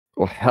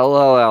Well,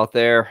 hello out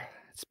there.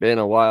 It's been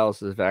a while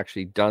since I've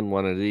actually done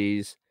one of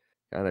these,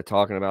 kind of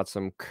talking about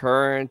some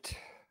current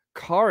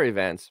car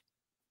events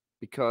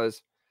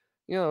because,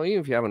 even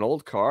if you have an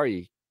old car,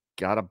 you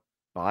got to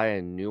buy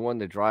a new one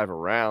to drive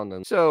around.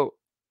 And so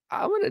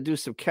I'm going to do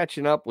some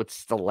catching up with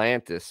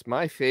Stellantis,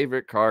 my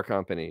favorite car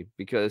company,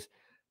 because,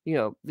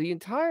 the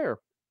entire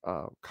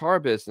car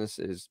business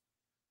is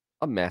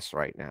a mess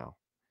right now.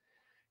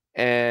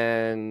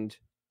 And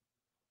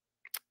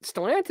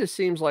Stellantis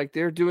seems like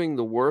they're doing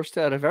the worst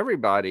out of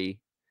everybody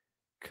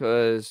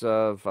because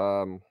of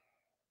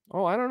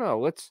oh, I don't know.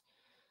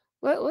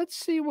 Let's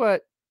see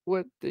what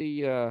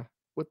the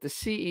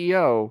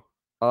CEO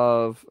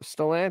of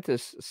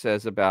Stellantis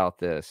says about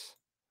this.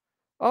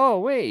 Oh,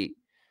 wait.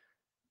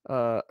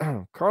 Uh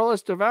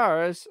Carlos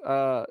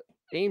Tavares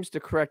aims to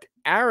correct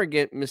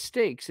arrogant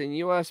mistakes in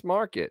US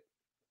market.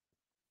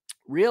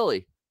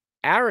 Really?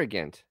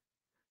 Arrogant.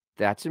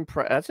 That's an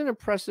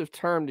impressive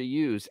term to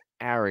use,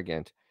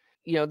 arrogant.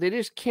 They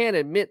just can't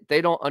admit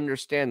they don't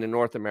understand the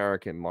North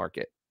American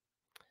market.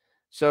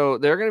 So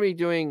they're going to be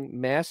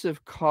doing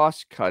massive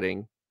cost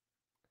cutting,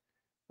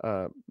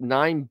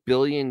 $9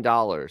 billion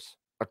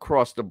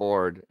across the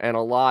board, and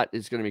a lot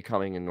is going to be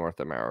coming in North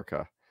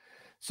America.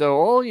 So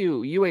all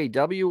you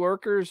UAW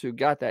workers who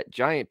got that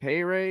giant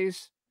pay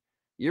raise,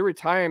 your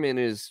retirement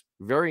is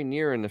very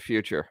near in the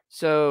future.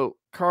 So,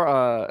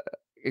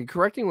 in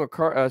correcting what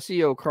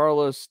CEO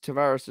Carlos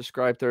Tavares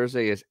described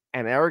Thursday as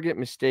an arrogant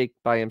mistake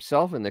by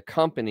himself and the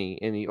company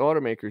in the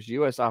automaker's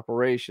U.S.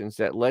 operations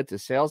that led to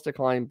sales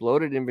decline,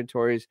 bloated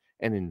inventories,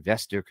 and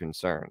investor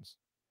concerns.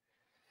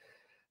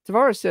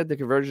 Tavares said the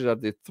convergence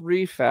of the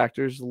three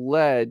factors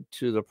led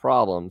to the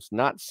problems: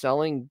 not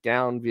selling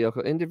down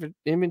vehicle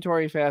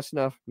inventory fast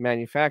enough,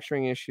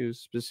 manufacturing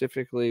issues,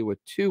 specifically with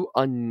two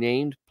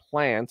unnamed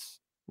plants,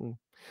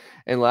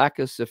 and lack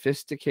of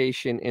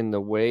sophistication in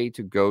the way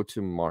to go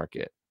to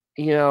market.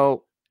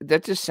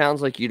 That just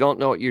sounds like you don't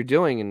know what you're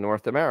doing in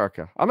North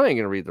America. I'm not even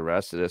going to read the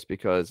rest of this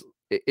because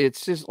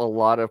it's just a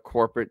lot of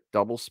corporate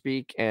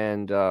doublespeak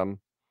and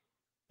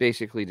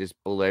basically just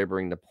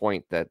belaboring the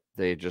point that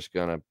they're just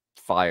going to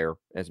fire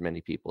as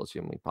many people as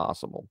humanly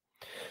possible.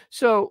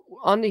 So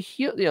on the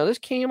heel, this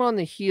came on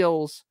the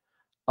heels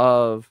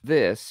of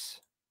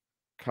this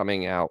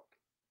coming out.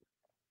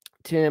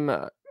 Tim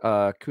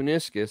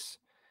Kuniskis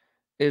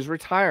is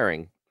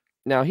retiring.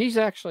 Now he's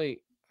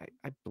actually,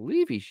 I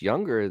believe he's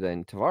younger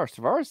than Tavares.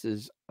 Tavares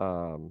is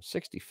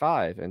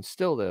 65 and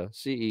still the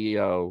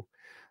CEO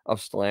of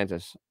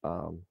Stellantis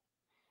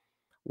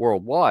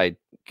worldwide.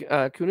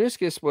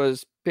 Kuniskis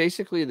was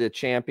basically the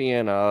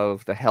champion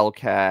of the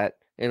Hellcat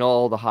and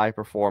all the high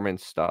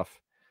performance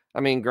stuff. I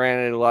mean,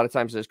 granted, a lot of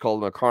times it's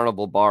called him a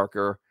carnival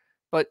barker,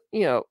 but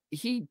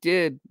he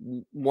did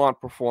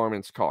want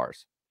performance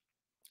cars,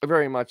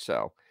 very much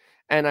so.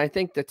 And I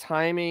think the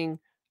timing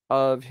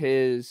of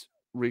his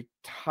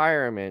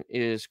retirement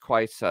is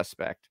quite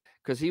suspect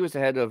because he was the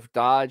head of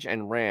Dodge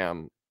and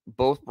Ram.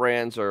 Both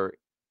brands are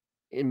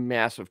in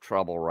massive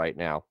trouble right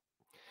now.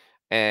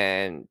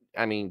 And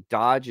I mean,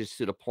 Dodge is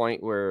to the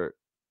point where,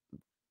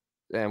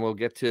 and we'll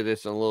get to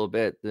this in a little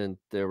bit, then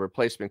the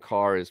replacement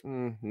car is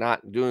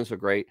not doing so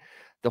great.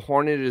 The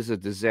Hornet is a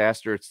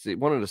disaster. It's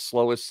one of the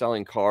slowest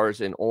selling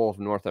cars in all of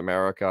North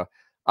America.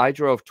 I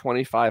drove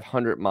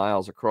 2,500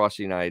 miles across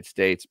the United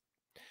States,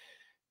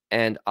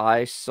 and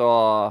I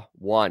saw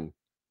one,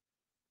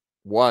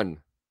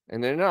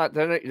 and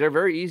they're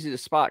very easy to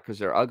spot because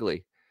they're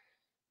ugly.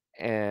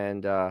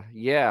 And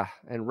yeah,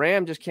 and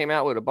Ram just came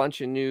out with a bunch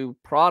of new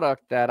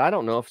product that I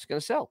don't know if it's going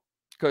to sell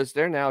because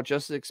they're now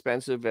just as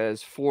expensive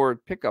as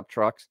Ford pickup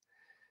trucks.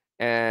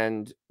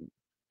 And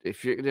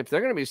if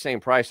they're going to be the same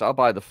price, I'll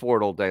buy the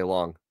Ford all day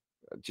long.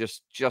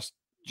 Just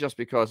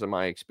because of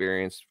my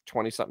experience,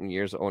 20-something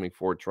years of owning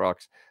Ford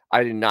trucks,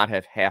 I did not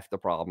have half the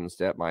problems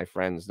that my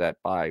friends that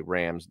buy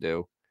Rams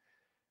do.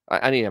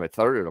 I didn't have a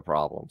third of the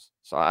problems.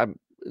 So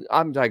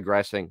I'm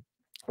digressing.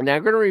 Now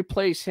I'm going to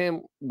replace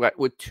him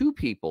with two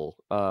people.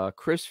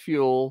 Chris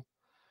Fuel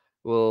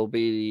will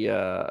be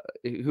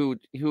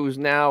who's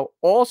now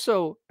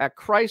also at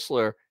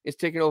Chrysler, is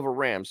taking over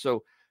Ram.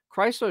 So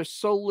Chrysler is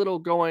so little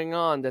going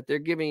on that they're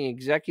giving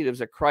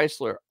executives at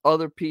Chrysler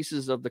other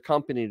pieces of the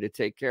company to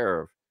take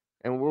care of.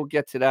 And we'll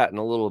get to that in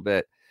a little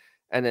bit.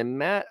 And then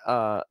Matt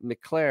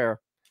McClare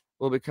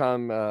will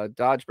become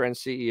Dodge brand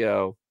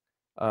CEO.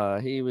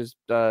 He was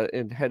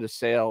in head of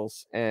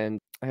sales and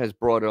has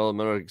broad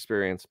automotive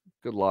experience.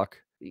 Good luck.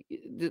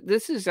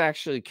 This is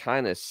actually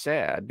kind of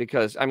sad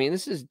because I mean,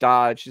 this is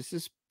Dodge. This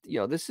was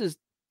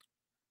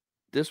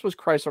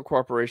Chrysler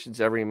Corporation's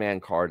everyman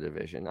car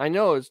division. I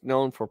know it's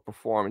known for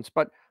performance,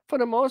 but for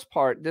the most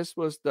part, this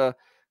was the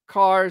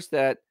cars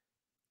that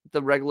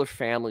the regular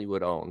family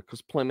would own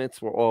because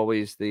Plymouths were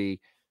always the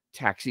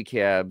taxi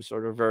cabs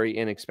or the very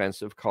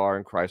inexpensive car,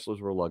 and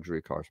Chryslers were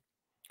luxury cars.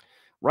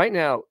 Right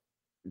now,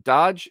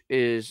 Dodge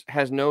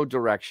has no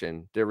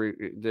direction.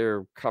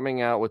 They're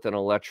coming out with an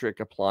electric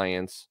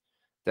appliance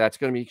that's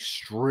going to be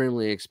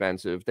extremely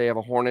expensive. They have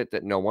a Hornet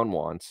that no one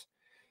wants.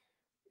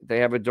 They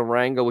have a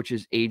Durango which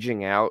is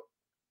aging out,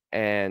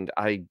 and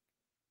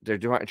they're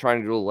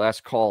trying to do a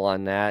last call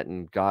on that,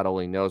 and God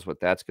only knows what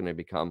that's gonna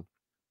become.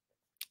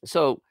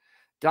 So,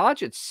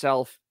 Dodge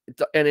itself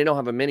and they don't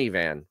have a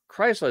minivan.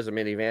 Chrysler has a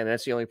minivan, and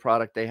that's the only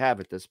product they have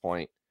at this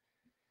point.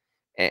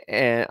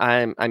 And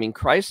I mean,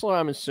 Chrysler,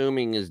 I'm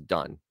assuming, is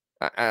done.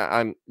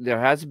 I'm there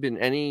hasn't been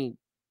any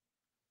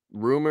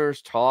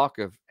rumors, talk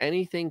of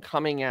anything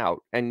coming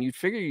out, and you'd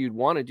figure you'd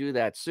wanna do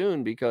that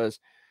soon because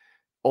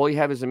all you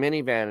have is a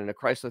minivan, and a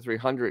Chrysler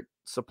 300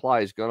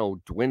 supply is gonna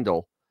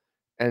dwindle,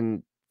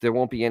 and there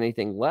won't be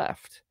anything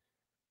left.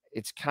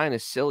 It's kinda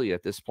silly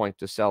at this point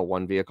to sell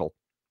one vehicle.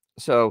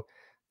 So,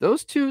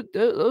 those 2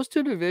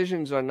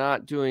 divisions are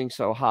not doing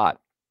so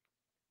hot.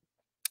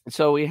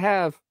 So, we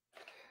have,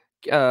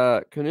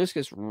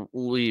 Kuniskis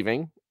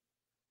leaving,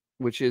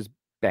 which is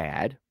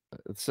bad.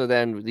 So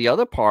then the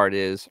other part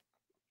is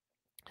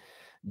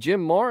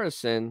Jim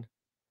Morrison,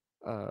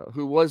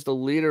 who was the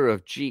leader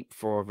of Jeep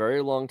for a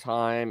very long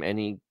time,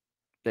 and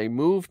they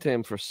moved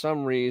him for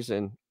some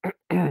reason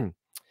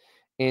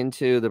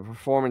into the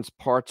performance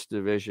parts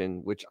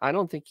division, which I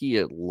don't think he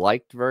had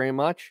liked very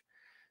much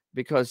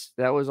because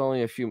that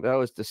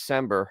was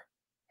December,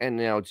 and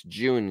now it's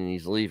June and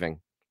he's leaving.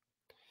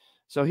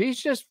 So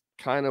he's just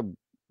kind of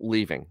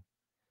leaving.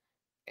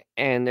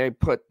 And they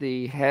put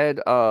the head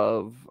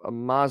of a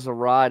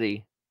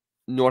Maserati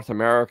North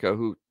America,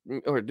 who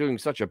are doing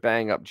such a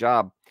bang up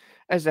job,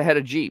 as the head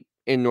of Jeep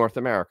in North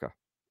America.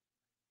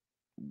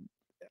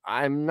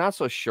 I'm not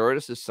so sure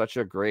this is such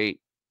a great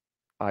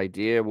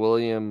idea.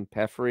 William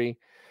Peffrey,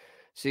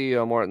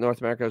 CEO of North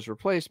America, has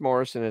replaced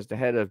Morrison as the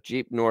head of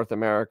Jeep North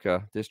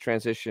America. This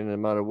transition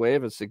in a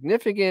wave of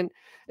significant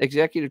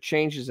executive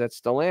changes at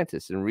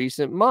Stellantis in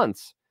recent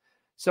months.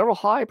 Several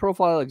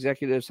high-profile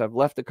executives have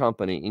left the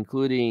company,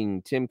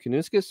 including Tim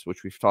Kuniskis,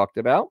 which we've talked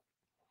about,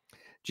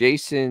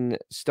 Jason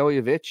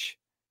Stoyevich.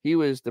 He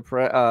was the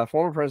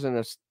former president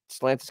of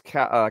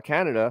Stellantis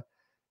Canada,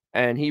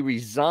 and he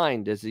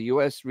resigned as the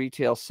U.S.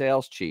 retail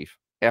sales chief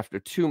after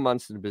 2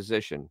 months in the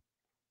position.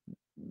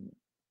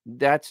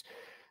 That's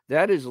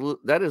that is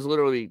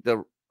literally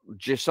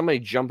just somebody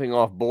jumping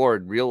off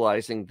board,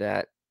 realizing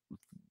that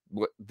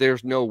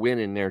there's no win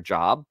in their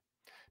job,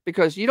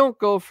 because you don't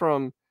go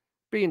from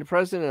being the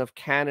president of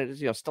Canada,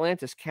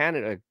 Stellantis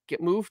Canada, get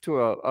moved to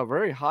a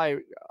very high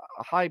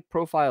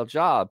profile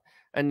job,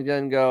 and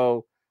then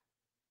go,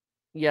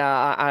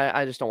 yeah,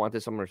 I just don't want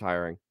this. I'm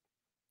retiring.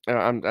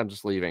 I'm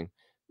just leaving.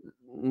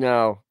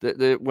 No,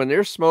 when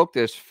there's smoke,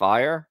 there's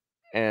fire,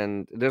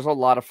 and there's a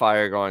lot of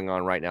fire going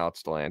on right now at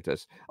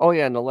Stellantis. Oh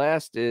yeah, and the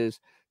last is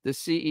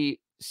the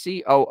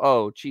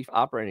COO, Chief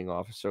Operating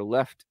Officer,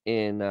 left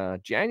in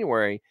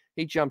January.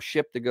 He jumped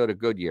ship to go to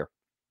Goodyear.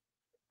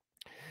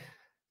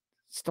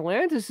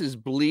 Stellantis is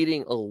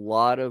bleeding a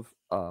lot of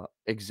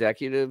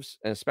executives,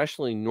 and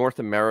especially North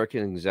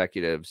American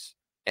executives,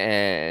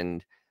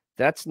 and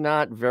that's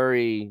not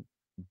very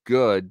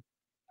good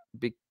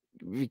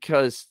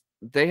because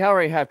they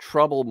already have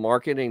trouble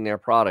marketing their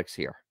products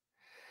here.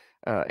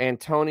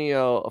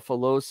 Antonio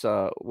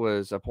Filosa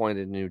was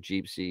appointed new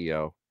Jeep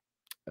CEO,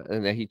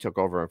 and then he took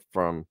over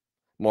from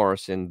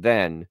Morrison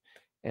then.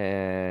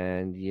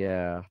 And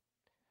yeah,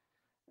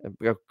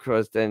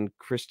 because then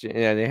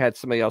they had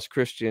somebody else,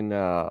 Christian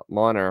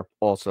Monner,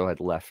 also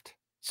had left.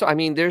 So I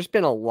mean, there's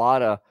been a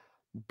lot of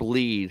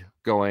bleed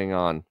going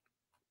on,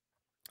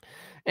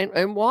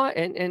 and why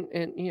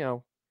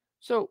and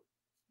so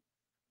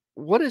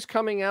what is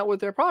coming out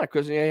with their product?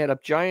 Because they had a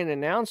giant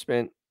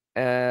announcement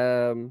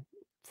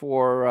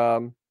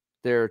for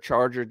their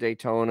Charger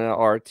Daytona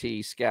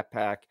RT Scat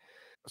Pack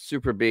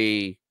Super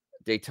B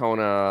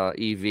Daytona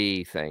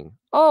EV thing.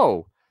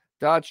 Oh,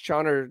 Dodge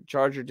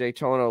Charger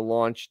Daytona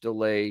launch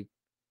delay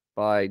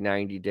by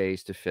 90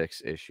 days to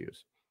fix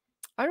issues.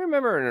 I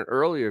remember in an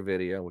earlier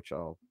video, which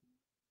I'll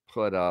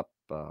put up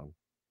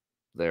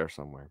there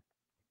somewhere,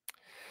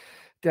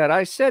 that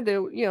I said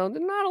that, there's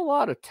not a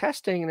lot of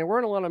testing and there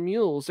weren't a lot of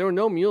mules. There were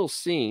no mules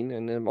seen.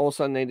 And then all of a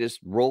sudden they just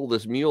roll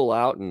this mule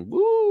out and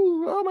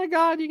woo, oh my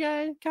God, you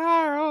got a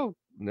car. Oh,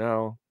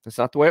 no, that's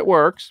not the way it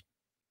works.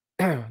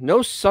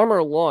 No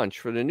summer launch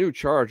for the new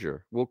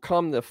Charger will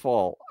come the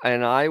fall.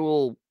 And I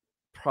will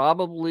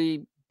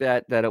probably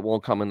bet that it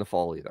won't come in the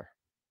fall either.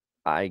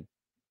 I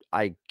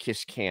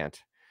just can't.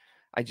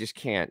 I just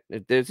can't.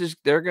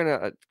 They're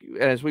gonna,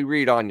 as we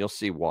read on, you'll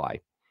see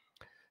why.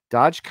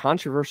 Dodge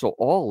controversial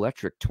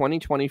all-electric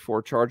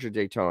 2024 Charger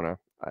Daytona.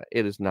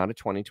 It is not a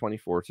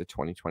 2024, it's a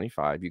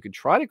 2025. You could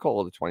try to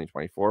call it a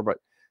 2024, but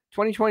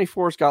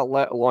 2024's got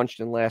launched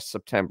in last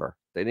September.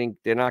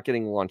 They're not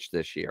getting launched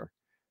this year.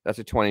 That's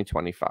a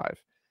 2025.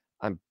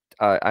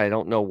 I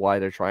don't know why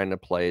they're trying to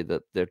play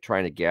that. They're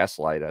trying to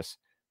gaslight us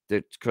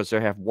because they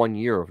have 1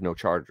 year of no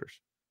Chargers.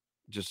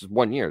 Just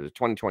 1 year. The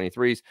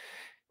 2023s,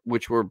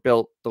 which were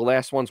built, the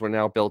last ones were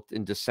now built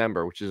in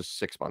December, which is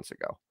 6 months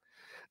ago.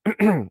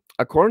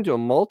 According to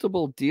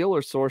multiple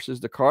dealer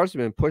sources, the cars have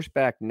been pushed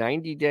back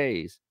 90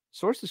 days.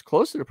 Sources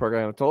close to the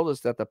program have told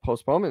us that the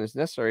postponement is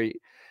necessary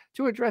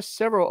to address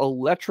several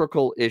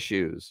electrical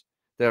issues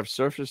that have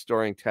surfaced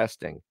during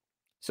testing.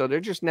 So they're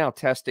just now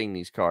testing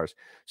these cars.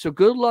 So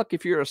good luck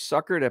if you're a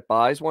sucker that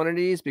buys one of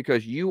these,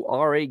 because you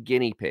are a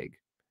guinea pig.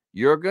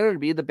 You're going to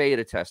be the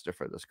beta tester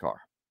for this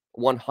car,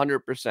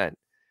 100%.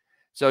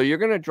 So you're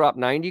going to drop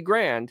 90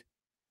 grand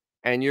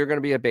and you're going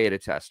to be a beta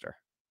tester.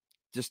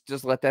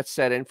 Just let that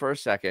set in for a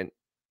second.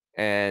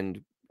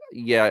 And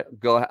yeah,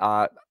 go.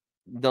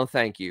 No,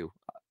 thank you.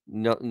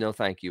 No,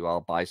 thank you.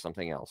 I'll buy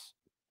something else.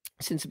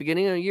 Since the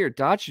beginning of the year,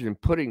 Dodge has been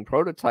putting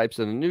prototypes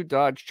of the new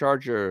Dodge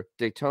Charger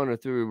Daytona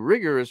through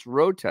rigorous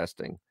road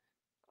testing.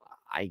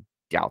 I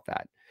doubt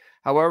that.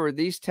 However,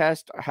 these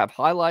tests have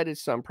highlighted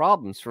some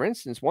problems. For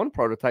instance, one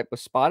prototype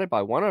was spotted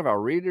by one of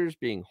our readers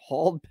being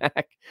hauled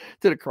back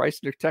to the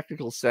Chrysler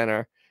Technical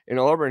Center in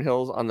Auburn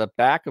Hills on the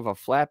back of a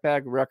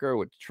flatbed wrecker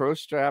with tow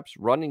straps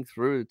running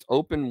through its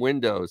open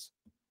windows.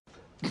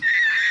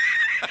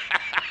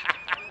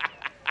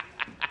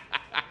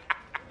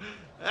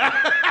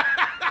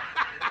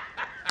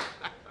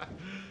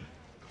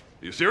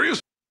 You serious?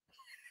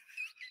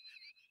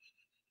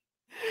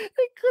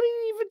 They couldn't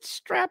even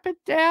strap it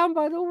down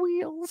by the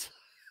wheels.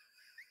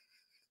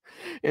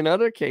 In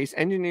other case,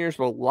 engineers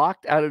were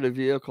locked out of the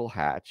vehicle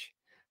hatch,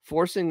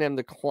 forcing them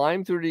to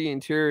climb through the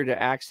interior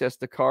to access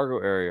the cargo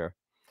area.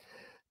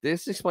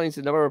 This explains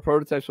the number of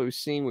prototypes we've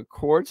seen with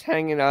cords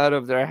hanging out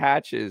of their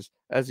hatches,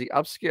 as the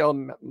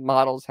upscale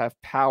models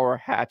have power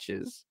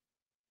hatches.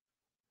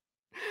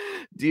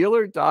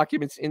 Dealer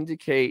documents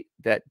indicate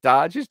that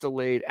Dodge has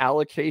delayed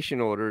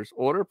allocation orders,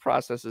 order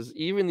processes,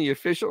 even the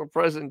official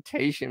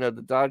presentation of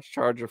the Dodge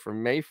Charger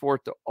from May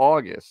 4th to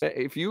August.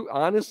 If you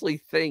honestly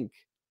think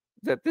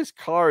that this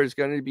car is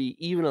going to be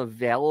even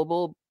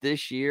available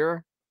this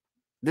year,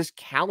 this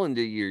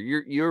calendar year,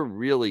 you're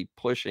really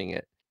pushing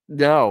it.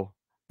 No.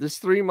 This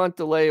 3-month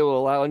delay will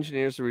allow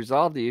engineers to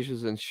resolve the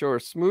issues and ensure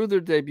a smoother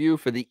debut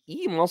for the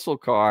e-muscle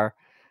car.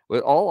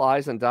 With all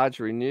eyes on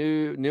Dodge's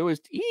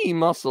newest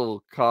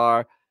e-muscle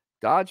car,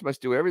 Dodge must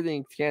do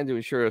everything it can to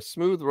ensure a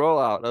smooth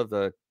rollout of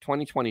the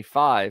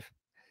 2025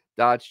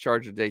 Dodge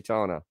Charger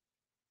Daytona.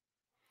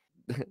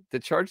 The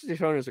Charger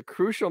Daytona is a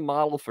crucial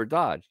model for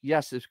Dodge.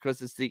 Yes, it's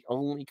because it's the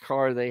only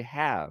car they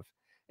have.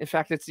 In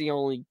fact, it's the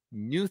only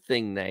new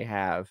thing they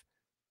have,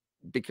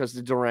 because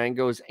the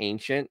Durango is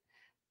ancient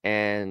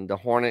and the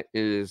Hornet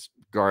is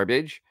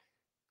garbage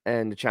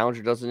and the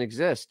Challenger doesn't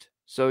exist.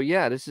 So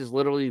yeah, this is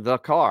literally the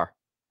car.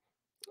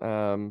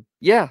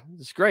 Yeah,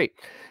 it's great.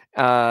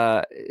 With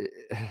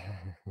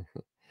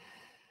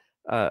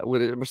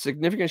a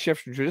significant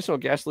shift from traditional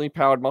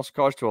gasoline-powered muscle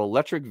cars to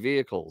electric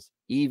vehicles,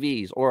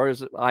 EVs, or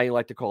as I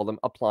like to call them,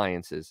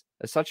 appliances.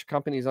 As such,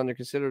 company is under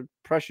considered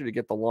pressure to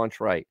get the launch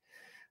right.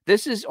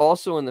 This is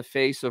also in the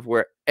face of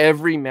where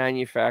every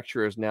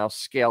manufacturer is now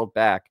scaled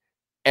back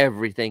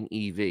everything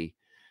EV.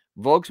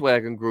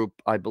 Volkswagen Group,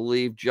 I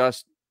believe,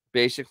 just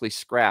basically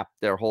scrapped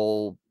their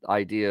whole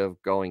idea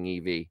of going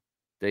EV.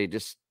 They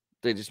just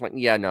went,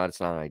 yeah, no, it's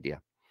not an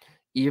idea.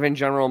 Even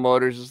General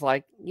Motors is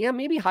like, yeah,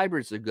 maybe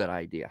hybrid's a good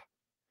idea.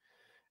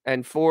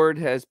 And Ford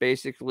has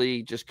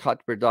basically just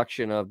cut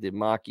production of the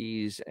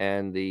Mach-E's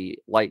and the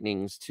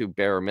Lightnings to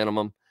bare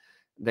minimum.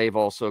 They've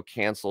also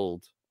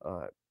canceled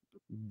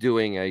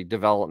doing a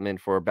development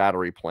for a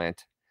battery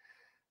plant.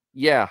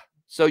 Yeah,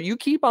 so you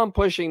keep on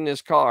pushing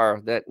this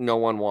car that no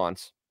one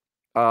wants.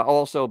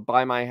 Also,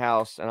 by my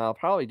house, and I'll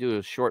probably do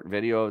a short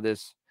video of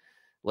this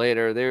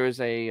later, there is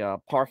a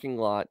parking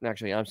lot,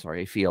 actually, I'm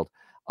sorry, a field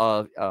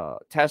of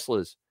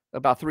Teslas,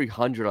 about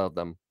 300 of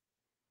them,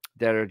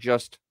 that are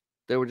just,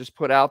 they were just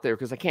put out there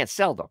because I can't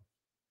sell them.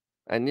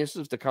 And this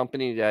is the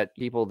company that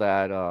people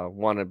that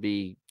want to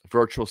be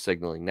virtual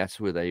signaling, that's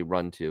who they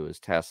run to, is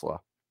Tesla.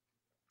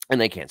 And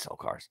they can't sell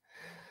cars.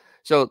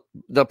 So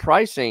the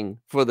pricing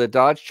for the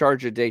Dodge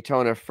Charger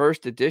Daytona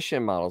First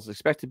Edition models is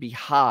expected to be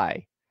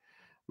high,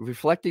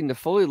 reflecting the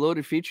fully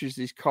loaded features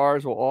these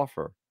cars will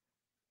offer.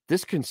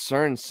 This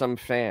concerns some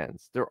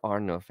fans. There are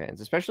no fans,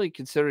 especially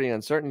considering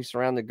uncertainty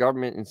surrounding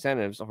government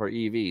incentives for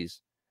EVs.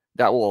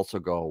 That will also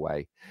go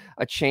away.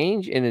 A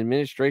change in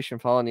administration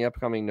following the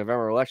upcoming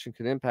November election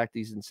could impact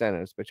these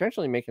incentives,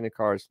 potentially making the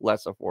cars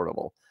less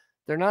affordable.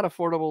 They're not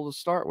affordable to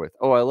start with.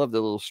 Oh, I love the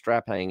little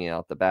strap hanging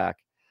out the back.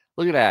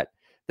 Look at that.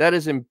 That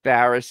is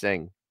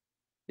embarrassing.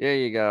 There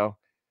you go.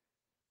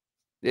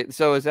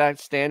 So is that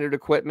standard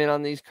equipment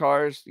on these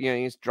cars? You know,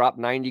 you just drop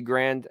 90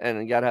 grand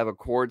and you got to have a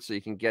cord so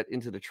you can get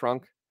into the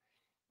trunk.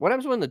 What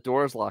happens when the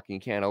doors lock and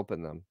you can't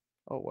open them?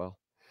 Oh, well.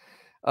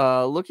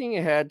 Looking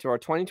ahead to our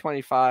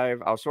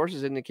 2025, our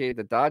sources indicate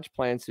that Dodge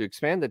plans to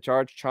expand the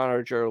Dodge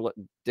Charger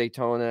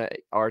Daytona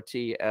RT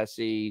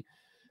SE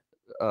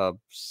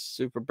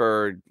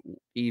Superbird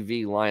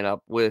EV lineup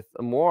with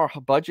a more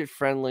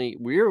budget-friendly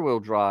rear-wheel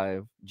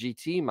drive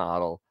GT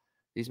model.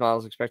 These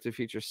models expect to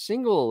feature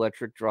single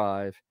electric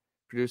drive,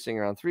 producing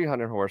around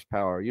 300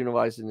 horsepower,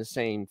 utilizing the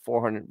same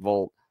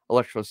 400-volt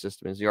electrical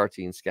system as the RT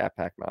and Scat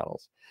Pack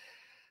models.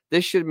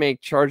 This should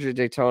make Charger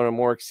Daytona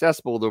more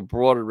accessible to a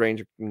broader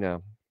range of,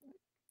 no.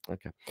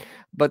 Okay.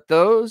 But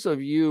those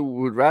of you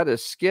who would rather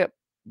skip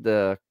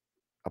the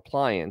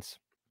appliance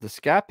The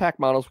Scat Pack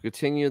models will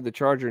continue the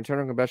Charger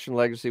internal combustion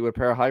legacy with a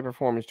pair of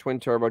high-performance twin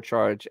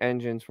turbocharged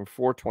engines from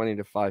 420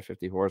 to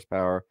 550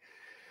 horsepower.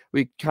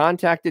 We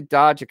contacted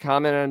Dodge to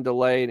comment on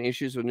delay and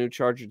issues with new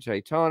Charger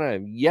Daytona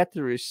and have yet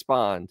to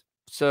respond.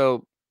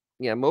 So,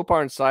 yeah,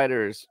 Mopar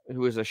Insiders,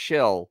 who is a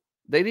shill,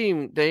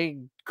 they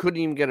couldn't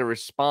even get a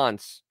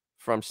response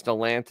from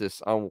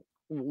Stellantis on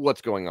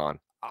what's going on.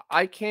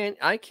 I can't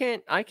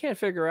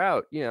figure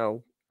out,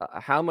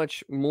 how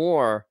much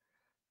more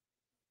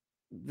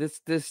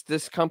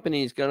this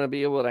company is going to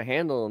be able to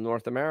handle in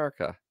North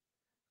America.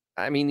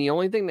 I mean, the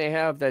only thing they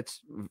have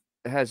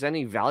has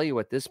any value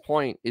at this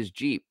point is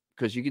Jeep,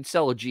 because you could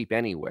sell a Jeep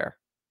anywhere.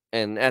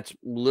 And that's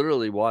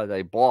literally why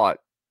they bought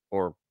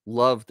or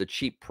loved the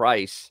cheap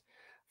price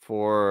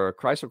for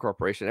Chrysler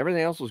Corporation.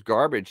 Everything else was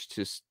garbage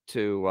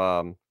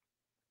to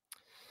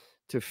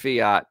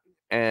Fiat,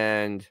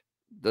 and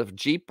the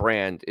Jeep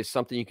brand is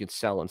something you can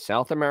sell in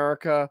South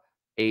America,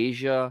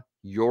 Asia,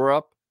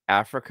 Europe,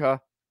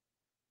 Africa,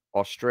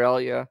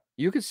 Australia.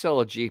 You could sell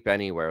a Jeep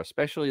anywhere,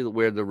 especially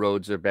where the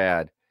roads are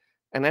bad.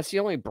 And that's the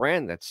only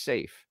brand that's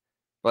safe.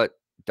 But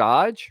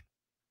Dodge,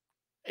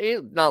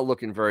 not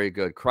looking very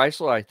good.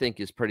 Chrysler, I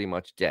think, is pretty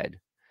much dead.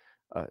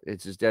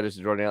 It's as dead as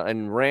the doornail.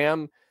 And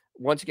Ram,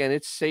 once again,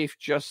 it's safe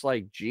just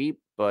like Jeep,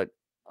 but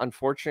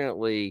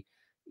unfortunately,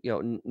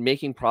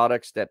 making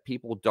products that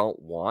people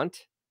don't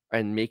want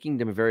and making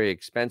them very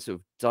expensive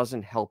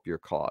doesn't help your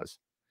cause.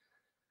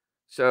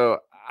 So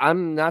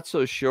I'm not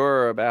so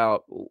sure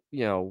about,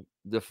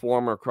 the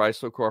former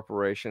Chrysler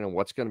Corporation and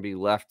what's going to be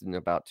left in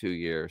about 2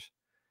 years.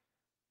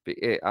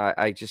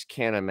 I just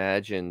can't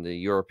imagine the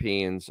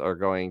Europeans are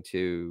going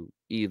to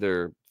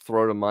either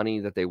throw the money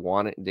that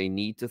they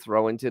need to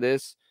throw into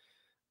this,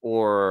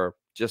 or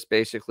just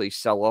basically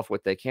sell off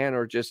what they can,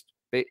 or just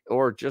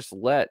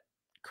let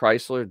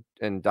Chrysler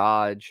and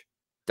Dodge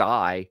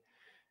die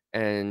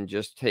and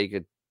just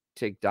take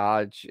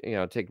Dodge,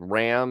 take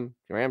Ram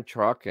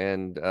truck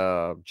and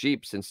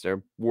Jeep, since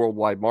they're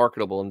worldwide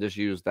marketable, and just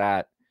use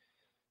that,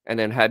 and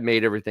then had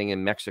made everything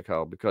in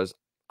Mexico, because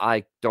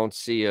I don't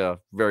see a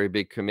very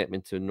big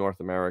commitment to North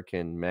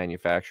American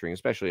manufacturing,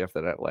 especially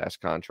after that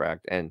last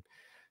contract. And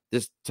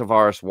this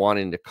Tavares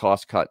wanting to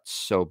cost cut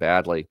so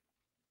badly.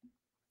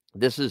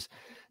 This is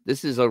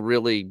a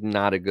really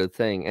not a good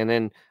thing. And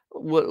then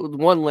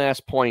one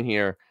last point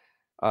here.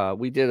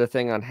 We did a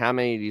thing on how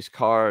many of these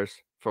cars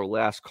for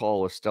last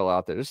call are still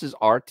out there. This is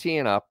RT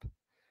and up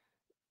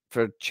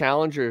for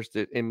Challengers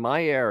that in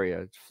my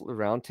area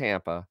around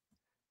Tampa,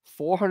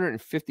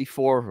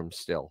 454 of them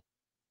still.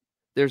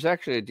 There's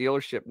actually a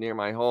dealership near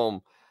my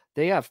home.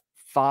 They have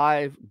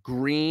 5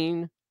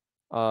 green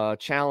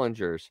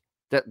Challengers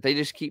that they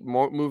just keep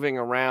moving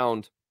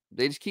around.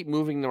 They just keep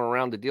moving them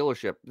around the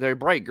dealership. They're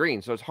bright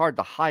green, so it's hard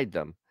to hide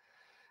them.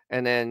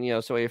 And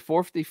then, so we have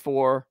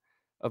 454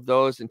 of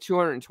those and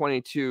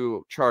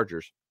 222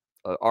 Chargers,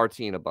 RT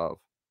and above,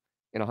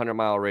 in a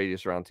 100-mile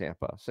radius around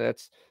Tampa. So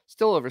that's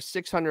still over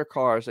 600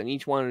 cars, and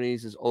each one of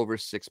these is over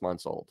 6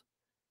 months old.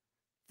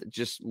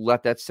 Just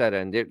let that set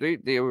in.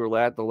 They were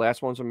the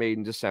last ones were made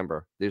in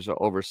December. These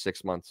are over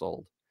 6 months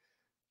old.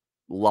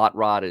 Lot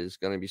rot is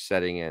going to be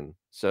setting in.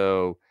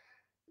 So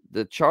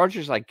the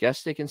Chargers, I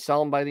guess they can sell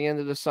them by the end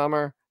of the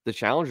summer. The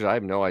Challengers, I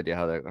have no idea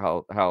how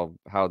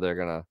they're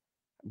gonna.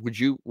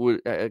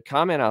 Would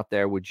comment out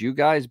there? Would you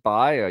guys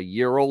buy a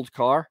year-old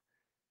car?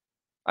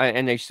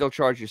 And they still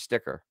charge you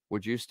sticker.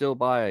 Would you still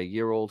buy a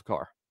year-old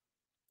car?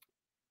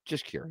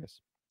 Just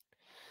curious.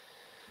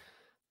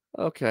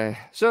 Okay,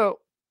 so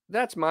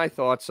that's my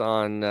thoughts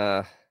on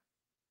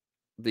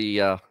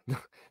the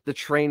the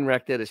train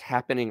wreck that is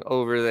happening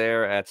over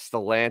there at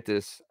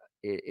Stellantis.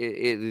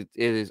 It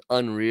is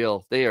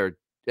unreal. They are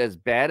as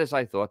bad as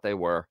I thought they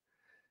were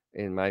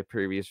in my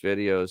previous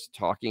videos,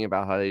 talking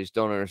about how they just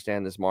don't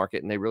understand this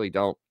market, and they really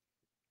don't.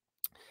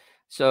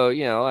 So,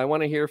 I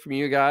want to hear from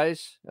you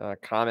guys.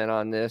 Comment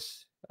on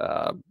this,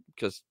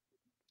 because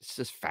this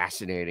is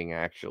fascinating,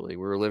 actually.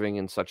 We're living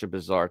in such a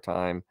bizarre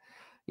time.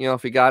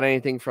 If you got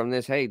anything from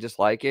this, hey, just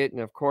like it.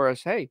 And of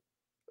course, hey,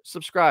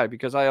 subscribe,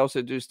 because I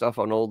also do stuff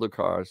on older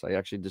cars. I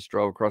actually just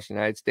drove across the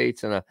United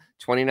States in a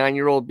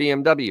 29-year-old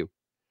BMW.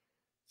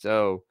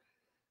 So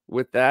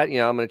with that,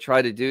 I'm going to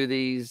try to do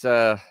these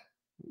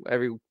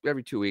every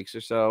 2 weeks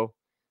or so,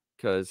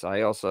 because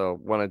I also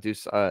want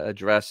to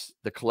address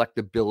the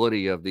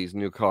collectability of these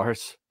new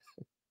cars.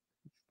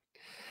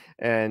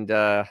 And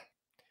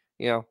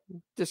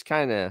just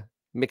kind of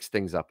mix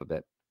things up a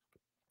bit.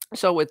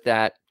 So with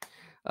that,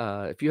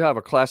 if you have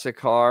a classic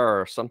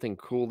car or something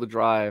cool to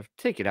drive,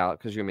 take it out,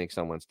 because you make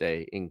someone's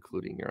day,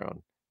 including your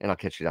own. And I'll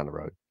catch you down the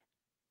road.